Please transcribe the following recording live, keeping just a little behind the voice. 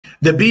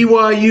The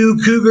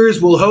BYU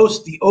Cougars will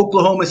host the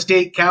Oklahoma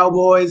State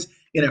Cowboys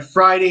in a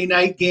Friday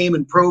night game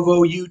in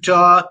Provo,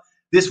 Utah.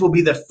 This will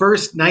be the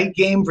first night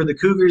game for the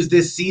Cougars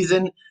this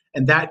season,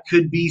 and that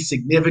could be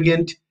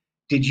significant.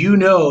 Did you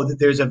know that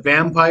there's a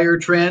vampire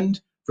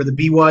trend for the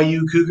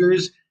BYU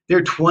Cougars?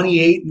 They're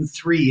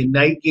 28-3 in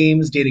night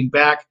games dating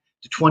back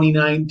to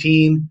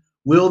 2019.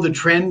 Will the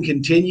trend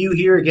continue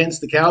here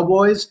against the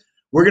Cowboys?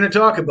 We're going to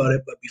talk about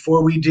it, but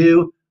before we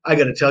do, I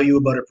got to tell you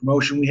about a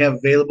promotion we have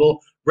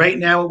available right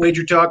now at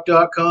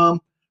wagertalk.com.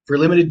 For a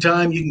limited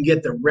time, you can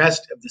get the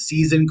rest of the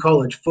season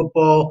college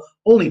football,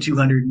 only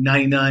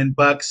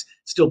 $299.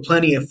 Still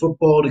plenty of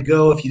football to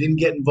go. If you didn't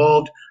get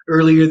involved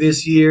earlier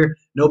this year,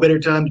 no better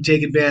time to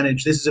take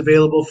advantage. This is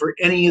available for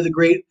any of the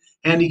great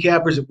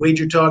handicappers at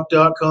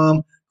wagertalk.com.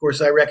 Of course,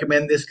 I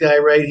recommend this guy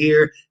right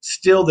here.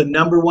 Still the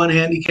 #1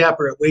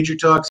 handicapper at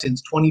WagerTalk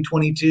since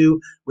 2022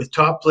 with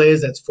top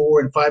plays. That's 4%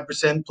 and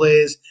 5%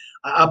 plays,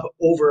 up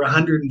over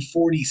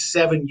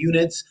 147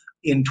 units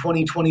in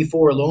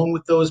 2024 alone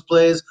with those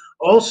plays.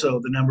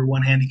 Also the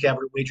 #1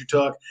 handicapper at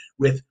WagerTalk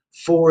with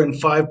 4% and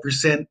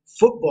 5%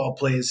 football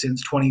plays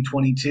since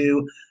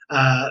 2022.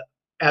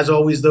 As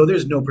always, though,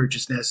 there's no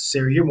purchase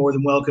necessary. You're more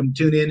than welcome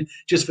to tune in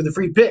just for the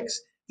free picks.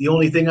 The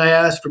only thing I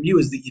ask from you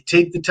is that you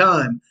take the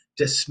time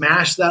to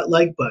smash that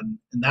like button,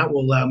 and that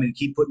will allow me to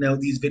keep putting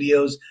out these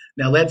videos.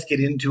 Now let's get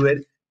into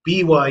it.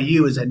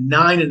 BYU is a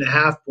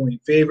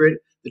 9.5-point favorite.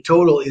 The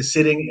total is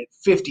sitting at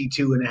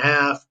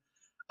 52.5.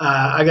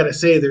 I got to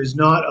say, there's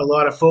not a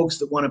lot of folks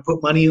that want to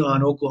put money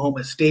on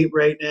Oklahoma State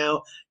right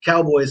now.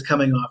 Cowboys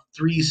coming off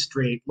 3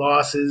 straight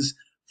losses,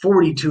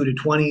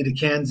 42-20 to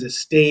Kansas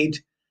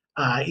State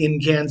in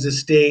Kansas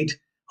State,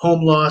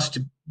 home loss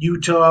to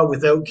Utah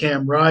without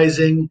Cam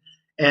Rising,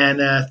 and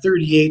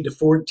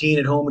 38-14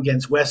 at home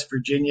against West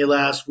Virginia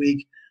last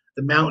week.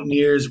 The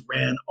Mountaineers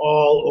ran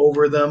all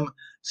over them.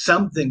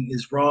 Something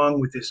is wrong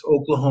with this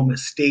Oklahoma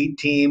State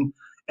team.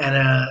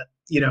 And,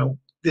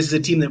 this is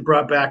a team that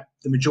brought back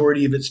the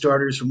majority of its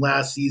starters from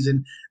last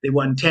season. They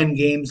won 10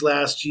 games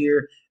last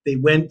year. They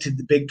went to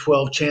the Big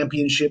 12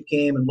 championship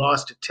game and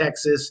lost to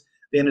Texas.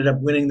 They ended up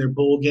winning their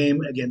bowl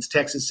game against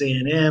Texas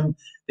A&M.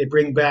 They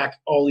bring back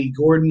Ollie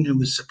Gordon, who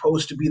was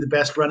supposed to be the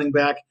best running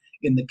back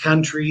in the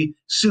country.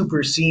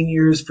 Super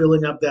seniors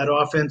filling up that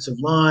offensive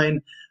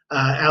line.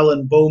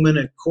 Alan Bowman,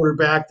 a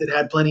quarterback that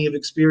had plenty of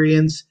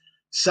experience.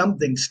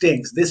 Something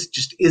stinks. This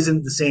just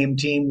isn't the same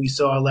team we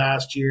saw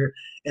last year.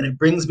 And it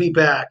brings me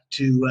back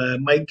to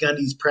Mike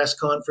Gundy's press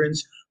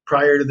conference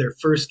prior to their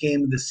first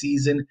game of the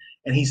season.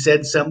 And he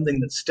said something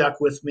that stuck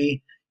with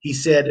me. He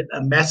said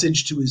a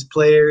message to his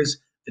players: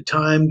 the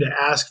time to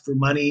ask for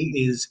money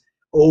is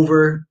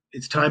over.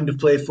 It's time to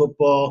play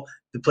football.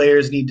 The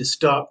players need to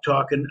stop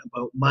talking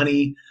about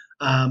money.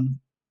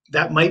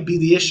 That might be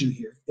the issue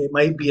here. It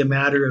might be a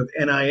matter of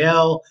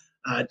NIL,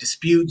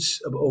 disputes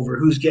over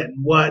who's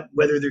getting what,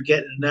 whether they're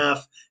getting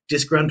enough,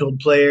 disgruntled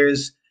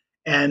players.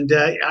 And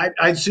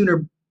I'd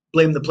sooner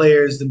blame the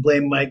players than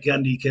blame Mike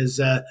Gundy, because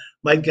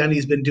Mike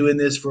Gundy's been doing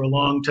this for a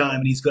long time,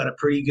 and he's got a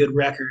pretty good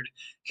record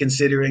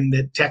considering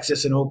that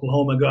Texas and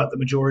Oklahoma got the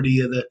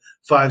majority of the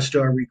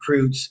 5-star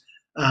recruits.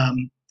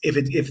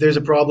 If there's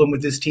a problem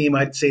with this team,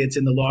 I'd say it's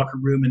in the locker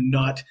room and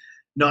not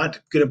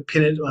going to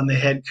pin it on the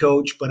head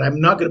coach. But I'm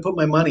not going to put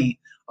my money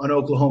on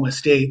Oklahoma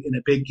State in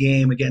a big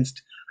game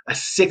against a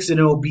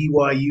 6-0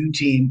 BYU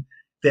team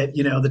that,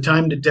 the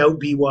time to doubt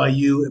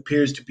BYU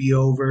appears to be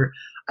over.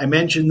 I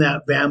mentioned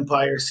that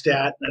vampire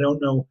stat. I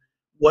don't know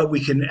what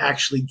we can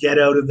actually get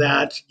out of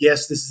that.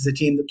 Yes, this is a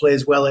team that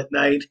plays well at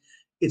night.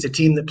 It's a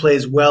team that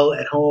plays well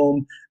at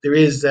home. There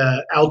is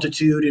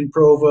altitude in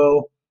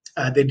Provo.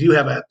 They do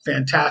have a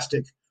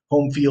fantastic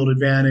home field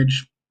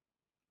advantage.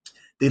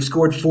 They've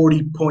scored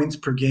 40 points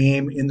per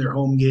game in their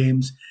home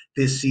games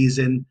this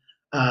season.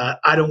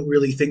 I don't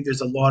really think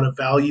there's a lot of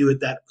value at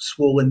that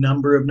swollen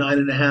number of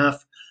 9.5.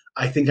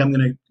 I think I'm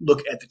going to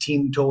look at the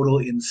team total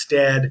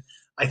instead.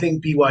 I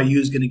think BYU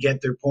is going to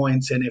get their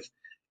points, and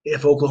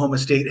if Oklahoma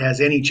State has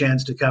any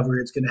chance to cover,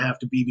 it's going to have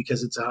to be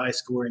because it's a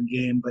high-scoring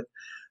game. But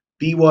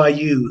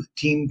BYU,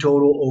 team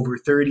total over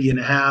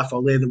 30.5.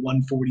 I'll lay the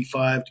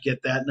 145 to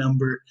get that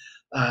number.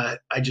 I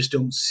just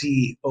don't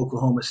see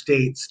Oklahoma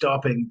State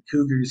stopping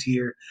Cougars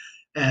here.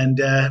 And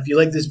if you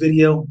like this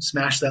video,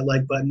 smash that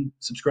like button,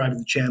 subscribe to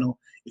the channel.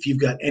 If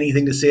you've got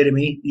anything to say to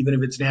me, even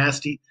if it's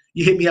nasty,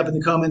 you hit me up in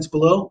the comments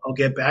below. I'll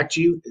get back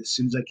to you as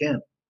soon as I can.